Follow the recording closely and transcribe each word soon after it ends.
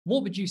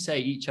What would you say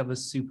each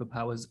other's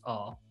superpowers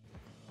are?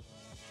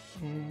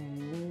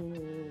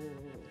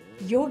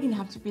 You're gonna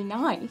have to be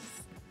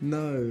nice.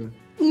 No.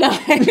 No.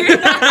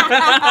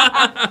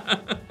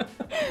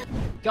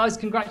 Guys,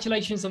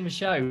 congratulations on the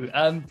show.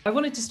 I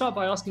wanted to start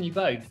by asking you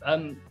both,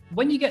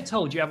 when you get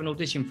told you have an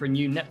audition for a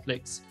new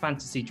Netflix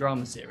fantasy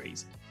drama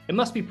series, it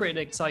must be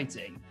pretty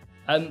exciting.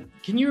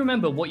 Can you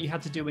remember what you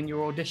had to do in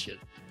your audition?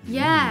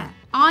 Yeah,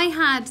 I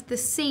had the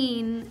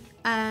scene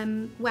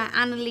where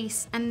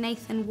Annalise and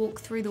Nathan walk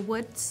through the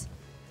woods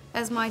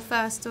as my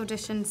first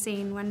audition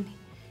scene when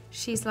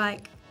he's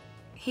like,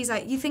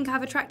 you think I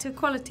have attractive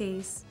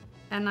qualities?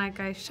 And I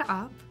go, shut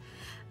up.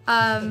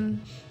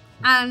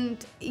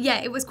 And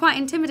yeah, it was quite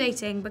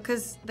intimidating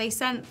because they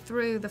sent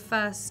through the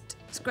first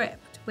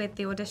script with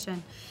the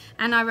audition.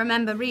 And I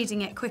remember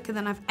reading it quicker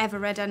than I've ever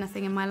read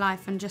anything in my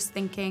life and just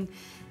thinking,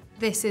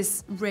 this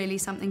is really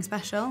something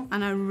special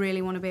and I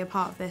really want to be a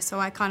part of this. So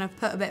I kind of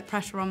put a bit of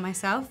pressure on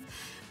myself,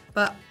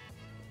 but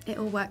it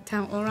all worked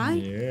out all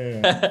right.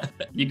 Yeah.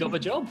 You got the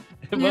job.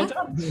 Yeah. Well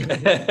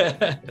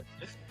done.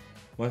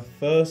 My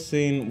first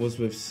scene was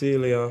with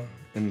Celia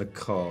in the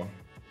car.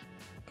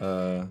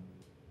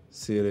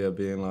 Celia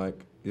being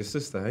like, your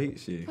sister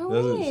hates you, Oh,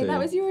 doesn't really? she? That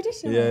was your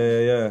audition?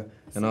 Yeah.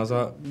 And I was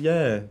like,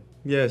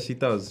 yeah, she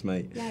does,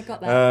 mate. Yeah, I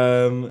got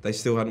that. They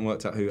still hadn't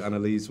worked out who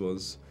Annalise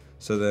was.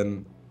 So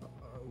then,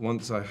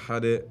 once I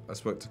had it, I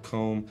spoke to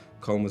Colm.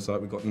 Colm was like,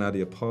 we got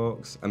Nadia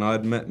Parkes. And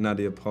I'd met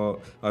Nadia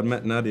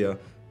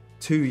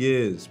 2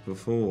 years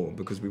before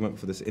because we went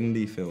for this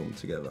indie film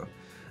together.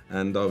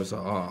 And I was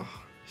like, oh,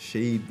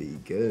 she'd be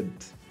good,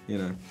 you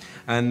know.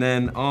 And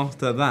then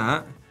after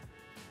that,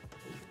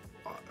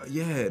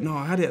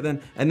 I had it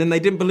then. And then they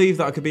didn't believe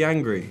that I could be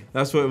angry.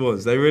 That's what it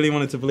was. They really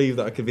wanted to believe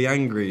that I could be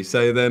angry.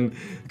 So then,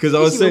 because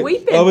I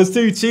was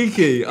too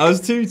cheeky.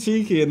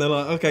 And they're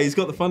like, okay, he's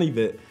got the funny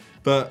bit.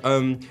 But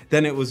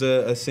then it was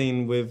a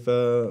scene with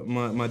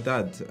my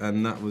dad,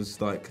 and that was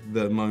like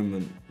the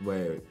moment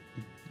where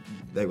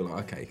they were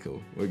like, okay,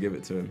 cool, we'll give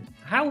it to him.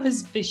 How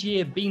has this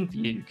year been for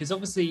you? Because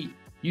obviously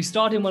you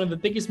starred in one of the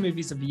biggest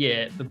movies of the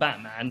year, The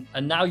Batman,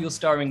 and now you're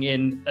starring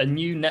in a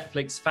new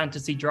Netflix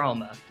fantasy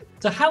drama.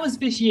 So how has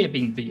this year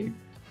been for you?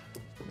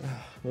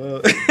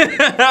 Well,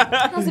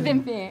 How's it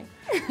been for you?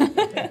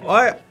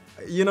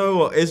 You know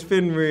what? It's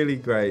been really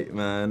great,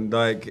 man.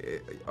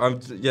 Like, I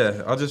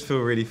just feel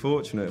really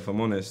fortunate, if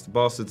I'm honest.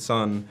 Bastard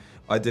Son,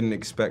 I didn't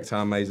expect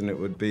how amazing it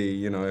would be,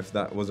 you know, if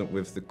that wasn't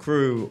with the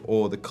crew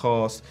or the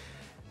cast.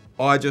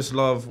 I just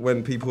love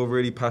when people are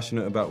really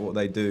passionate about what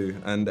they do.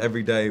 And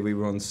every day we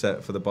were on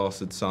set for the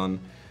Bastard Son,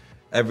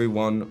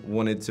 everyone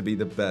wanted to be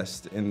the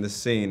best in the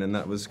scene, and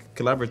that was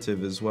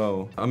collaborative as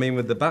well. I mean,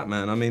 with the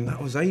Batman,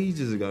 that was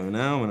ages ago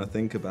now when I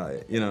think about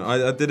it. You know,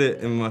 I did it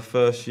in my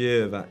first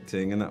year of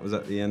acting, and that was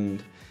at the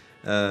end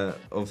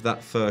of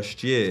that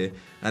first year,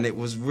 and it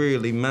was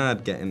really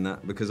mad getting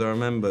that because I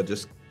remember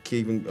just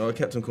I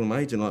kept on calling my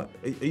agent like,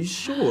 are you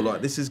sure?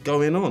 Like, this is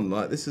going on,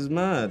 like, this is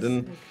mad.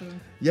 And so cool.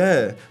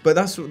 Yeah, but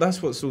that's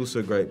what's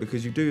also great,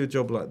 because you do a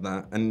job like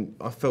that, and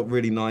I felt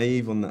really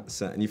naive on that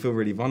set, and you feel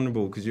really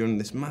vulnerable because you're on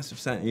this massive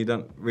set and you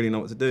don't really know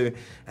what to do,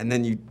 and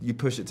then you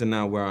push it to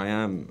now where I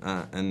am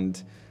at,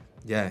 and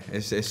yeah,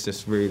 it's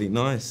just really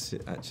nice,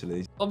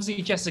 actually.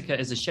 Obviously, Jessica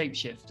is a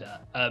shapeshifter.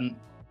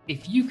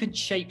 If you could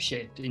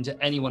shapeshift into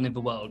anyone in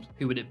the world,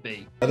 who would it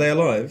be? Are they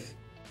alive?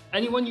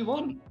 Anyone you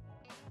want.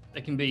 They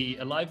can be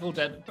alive or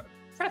dead,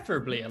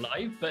 preferably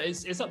alive, but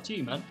it's up to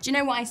you, man. Do you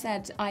know what I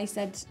said? I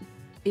said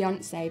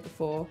Beyonce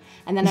before,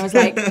 and then I was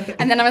like,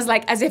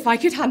 as if I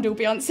could handle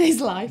Beyonce's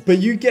life. But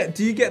do you get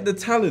the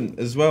talent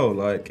as well?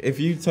 Like,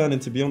 if you turn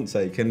into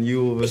Beyonce, can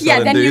you all of a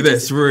sudden do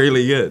this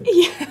really good?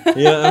 Yeah.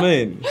 You know what I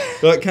mean?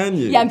 Like, can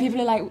you? Yeah, and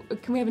people are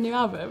like, can we have a new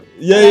album?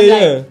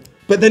 Yeah.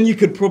 But then you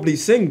could probably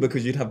sing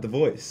because you'd have the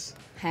voice.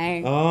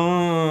 Hey.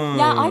 Oh.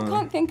 Yeah, I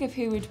can't think of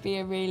who would be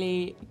a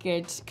really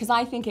good, because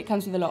I think it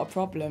comes with a lot of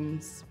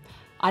problems.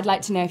 I'd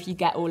like to know if you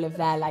get all of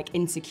their like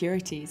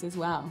insecurities as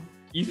well.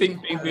 You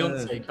think being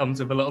Beyonce comes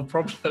with a lot of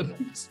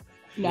problems?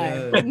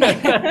 No. Yeah. No.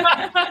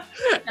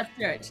 That's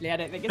true, actually. I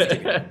don't think it's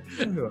true.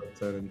 Who I'd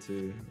turn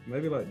into?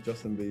 Maybe like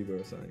Justin Bieber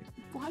or something.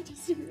 Why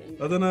Justin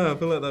Bieber? I don't know. I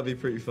feel like that'd be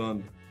pretty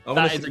fun.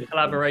 That is a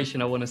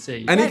collaboration I want to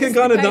see. And he can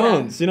kind of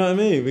dance, you know what I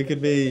mean? We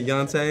could be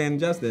Beyonce and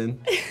Justin.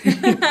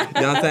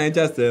 Beyonce and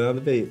Justin on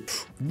the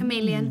beat.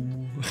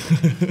 Emilien.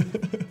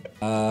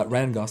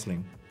 Ryan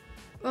Gosling.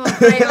 Oh,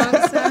 great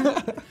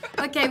answer.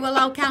 Okay, well,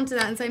 I'll counter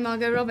that and say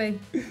Margot Robbie.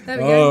 There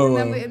we go.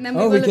 And then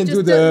we will can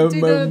just do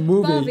the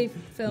movie. Barbie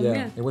film.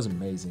 Yeah, it was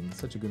amazing.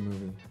 Such a good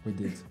movie we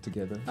did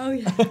together. Oh,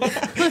 yeah.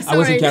 Oh, I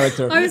was in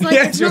character. I was like,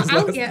 it's not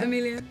out yet,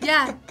 Emilien.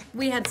 Yeah,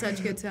 we had such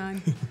a good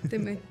time,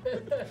 didn't we?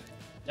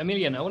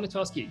 Emilien, I wanted to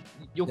ask you,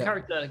 your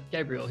character,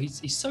 Gabriel,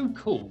 he's so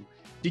cool.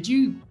 Did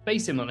you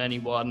base him on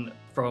anyone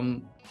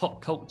from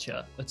pop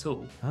culture at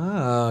all?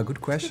 Ah,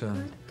 good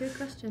question. Good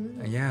question,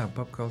 isn't it? Yeah,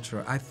 pop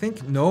culture. I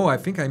think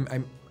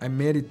I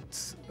made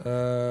it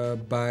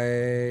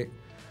by.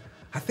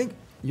 I think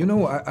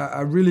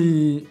I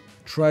really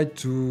tried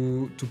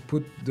to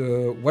put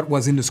what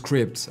was in the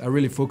script. I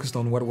really focused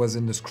on what was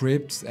in the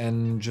script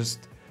and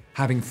just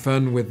having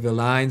fun with the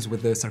lines,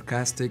 with the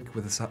sarcastic,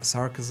 with the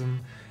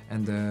sarcasm,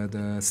 and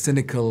the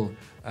cynical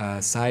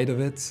side of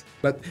it.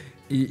 But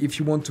if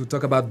you want to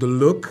talk about the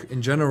look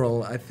in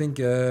general, I think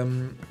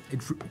you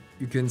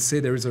can say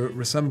there is a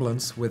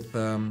resemblance with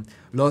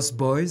Lost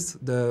Boys,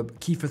 the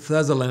Kiefer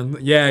Sutherland.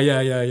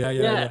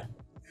 Yeah.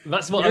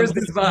 That's what There's I was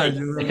this vibe,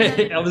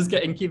 you know? I was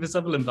getting Kiefer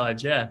Sutherland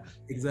vibes, yeah.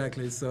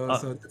 Exactly. So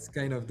that's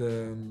kind of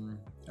the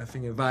I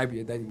think a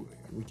vibe that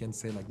we can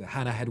say, like the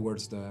Hannah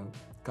Edwards, the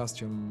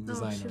costume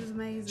designer. She was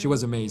amazing. She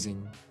was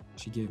amazing.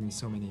 She gave me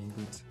so many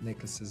good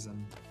necklaces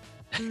and.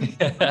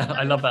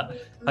 I love that.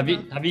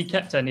 Have you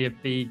kept any of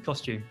the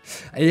costume?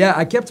 Yeah,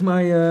 I kept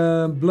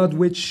my Blood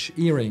Witch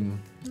earring.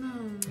 No.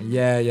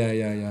 Yeah.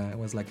 It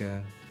was like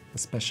a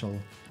special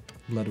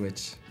Blood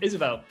Witch.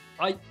 Isobel,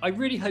 I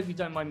really hope you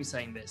don't mind me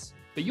saying this,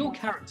 but your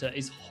character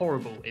is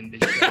horrible in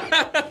this show.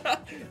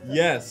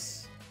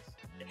 Yes.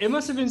 It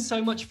must have been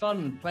so much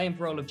fun playing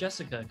the role of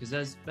Jessica,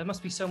 because there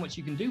must be so much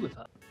you can do with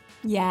her.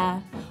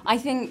 Yeah, I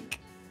think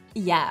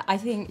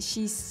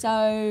she's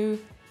so...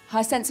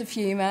 Her sense of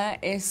humour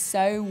is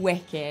so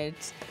wicked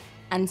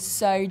and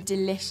so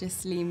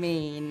deliciously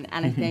mean.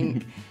 And I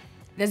think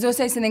there's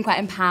also something quite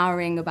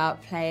empowering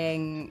about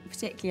playing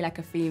particularly like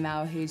a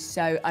female who's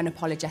so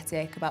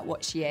unapologetic about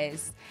what she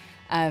is.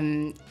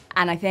 And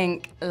I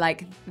think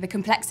like the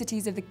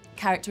complexities of the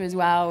character as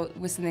well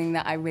was something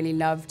that I really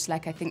loved.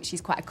 Like I think she's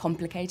quite a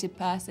complicated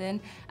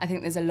person. I think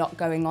there's a lot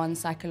going on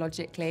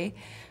psychologically.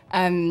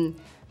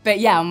 But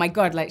yeah, oh my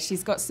God, like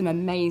she's got some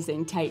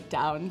amazing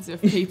takedowns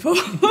of people.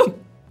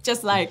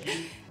 Just like...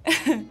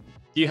 Do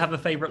you have a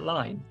favourite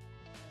line?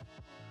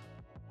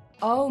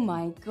 Oh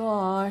my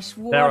gosh,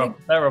 There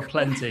are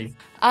plenty.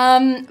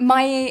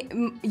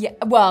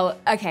 Well,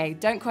 okay,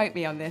 don't quote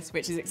me on this,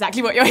 which is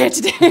exactly what you're here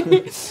to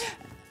do.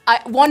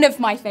 One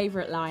of my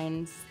favourite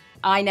lines,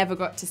 I never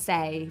got to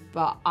say,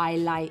 but I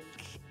like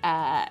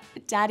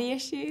daddy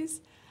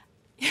issues.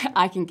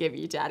 I can give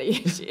you daddy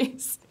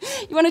issues.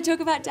 You want to talk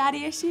about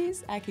daddy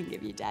issues? I can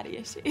give you daddy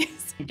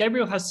issues.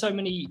 Gabriel has so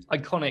many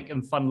iconic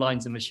and fun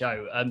lines in the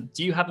show.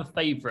 Do you have a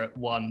favourite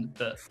one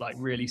that like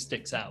really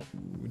sticks out?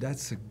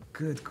 That's a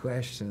good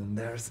question.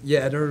 There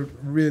are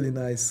really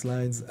nice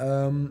lines.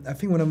 I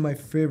think one of my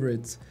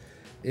favorites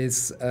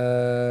is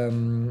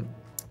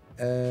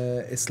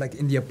it's like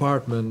in the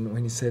apartment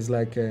when he says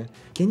like,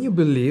 can you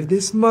believe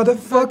this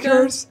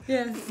motherfuckers?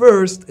 Yeah.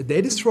 First, they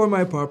destroy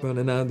my apartment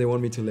and now they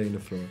want me to lay on the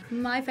floor.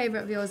 My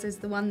favourite of yours is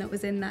the one that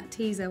was in that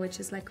teaser,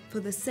 which is like, for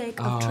the sake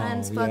of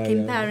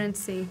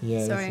transparency.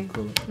 Yeah, Sorry, that's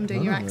cool. I'm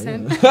doing your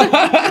accent. Yeah.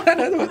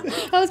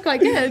 That was quite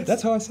good.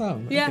 That's how I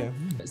sound. Yeah. Okay.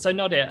 So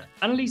Nadia,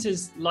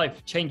 Annalise's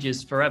life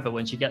changes forever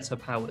when she gets her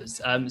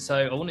powers. So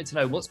I wanted to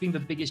know, what's been the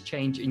biggest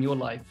change in your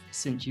life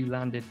since you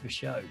landed the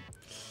show?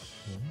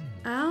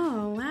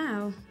 Oh,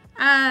 wow.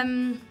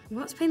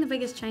 What's been the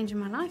biggest change in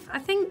my life? I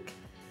think,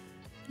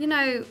 you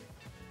know,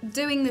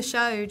 doing the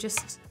show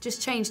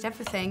just changed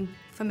everything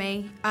for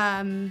me,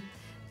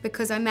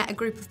 because I met a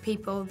group of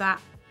people that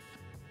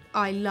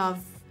I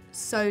love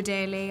so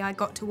dearly. I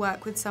got to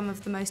work with some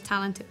of the most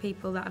talented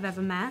people that I've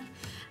ever met.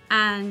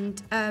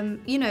 And,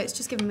 you know, it's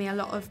just given me a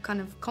lot of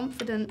kind of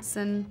confidence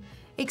and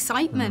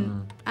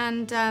excitement.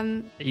 And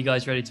Are you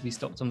guys ready to be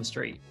stopped on the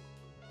street?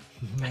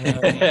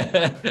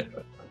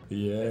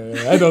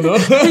 Yeah, I don't know.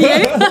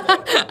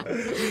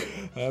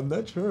 I'm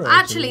not sure.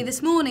 Actually,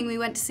 this morning we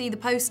went to see the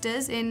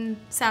posters in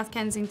South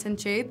Kensington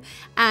Tube,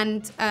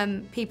 and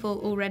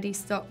people already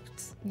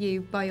stopped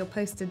you by your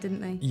poster, didn't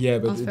they? Yeah,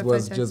 but it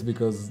was just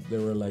because they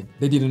were like,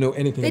 they didn't know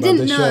anything about the show. They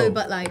didn't know,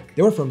 but like...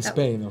 They were from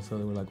Spain, so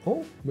they were like,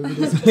 oh, maybe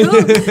this... Cool.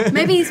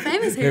 Maybe he's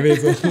famous here. Maybe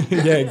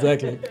yeah,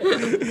 exactly.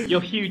 You're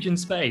huge in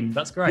Spain,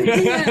 that's great.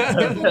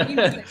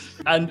 Yeah.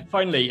 And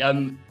finally,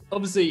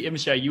 obviously in the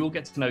show you all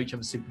get to know each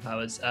other's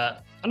superpowers,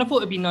 and I thought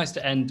it'd be nice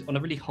to end on a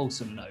really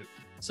wholesome note.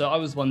 So I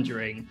was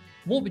wondering,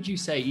 what would you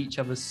say each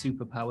other's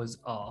superpowers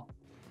are?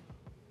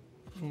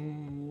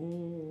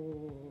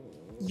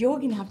 You're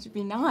gonna have to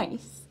be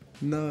nice.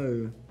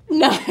 No.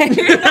 No.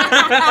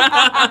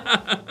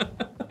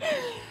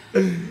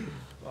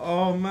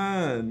 Oh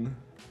man.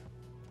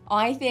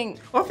 I think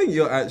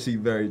you're actually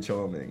very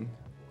charming.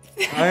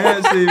 I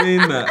actually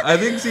mean that. I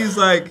think she's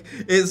like,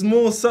 it's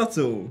more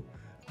subtle,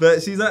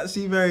 but she's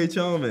actually very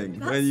charming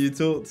when you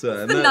talk to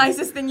her. the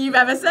nicest thing you've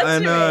ever said to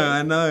me.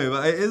 I know,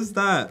 but it is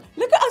that.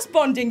 Look at us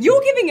bonding.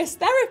 You're giving us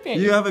therapy.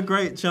 You have a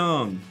great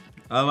charm.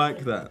 I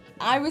like that.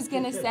 I was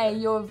gonna say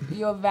you're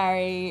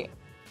very...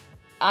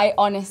 I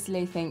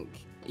honestly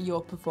think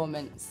your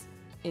performance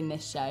in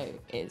this show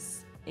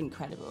is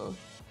incredible.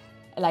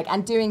 Like,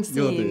 and doing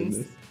You're doing scenes...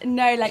 this.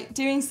 No, like,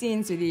 doing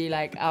scenes with you,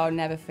 like, I'll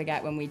never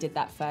forget when we did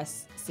that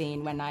first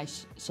scene when I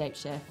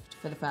shapeshift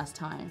for the first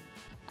time.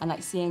 And,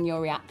 like, seeing your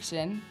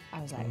reaction,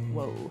 I was like,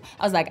 whoa.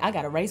 I was like, I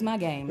gotta raise my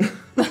game.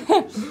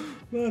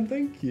 Man,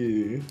 thank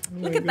you. Oh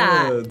Look my at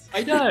that. God.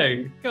 I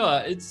know.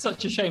 God, it's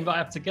such a shame that I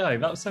have to go.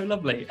 That was so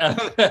lovely.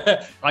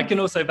 I can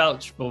also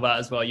vouch for that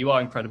as well. You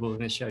are incredible in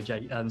this show,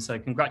 Jay. So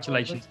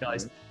congratulations,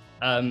 guys.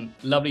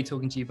 Lovely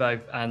talking to you both,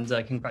 and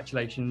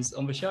congratulations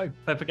on the show.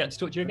 Don't forget to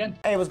talk to you again.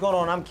 Hey, what's going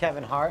on? I'm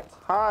Kevin Hart.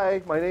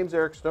 Hi, my name's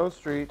Eric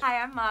Stonestreet. Hi,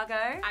 I'm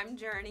Margot. I'm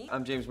Journey.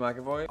 I'm James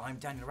McAvoy. I'm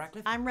Daniel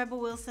Radcliffe. I'm Rebel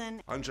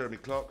Wilson. I'm Jeremy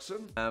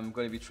Clarkson. I'm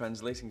going to be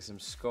translating some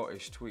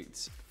Scottish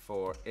tweets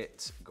for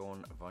It's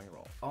Gone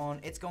Viral. On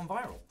It's Gone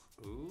Viral.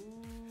 Ooh.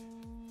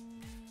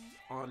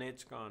 On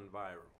It's Gone Viral.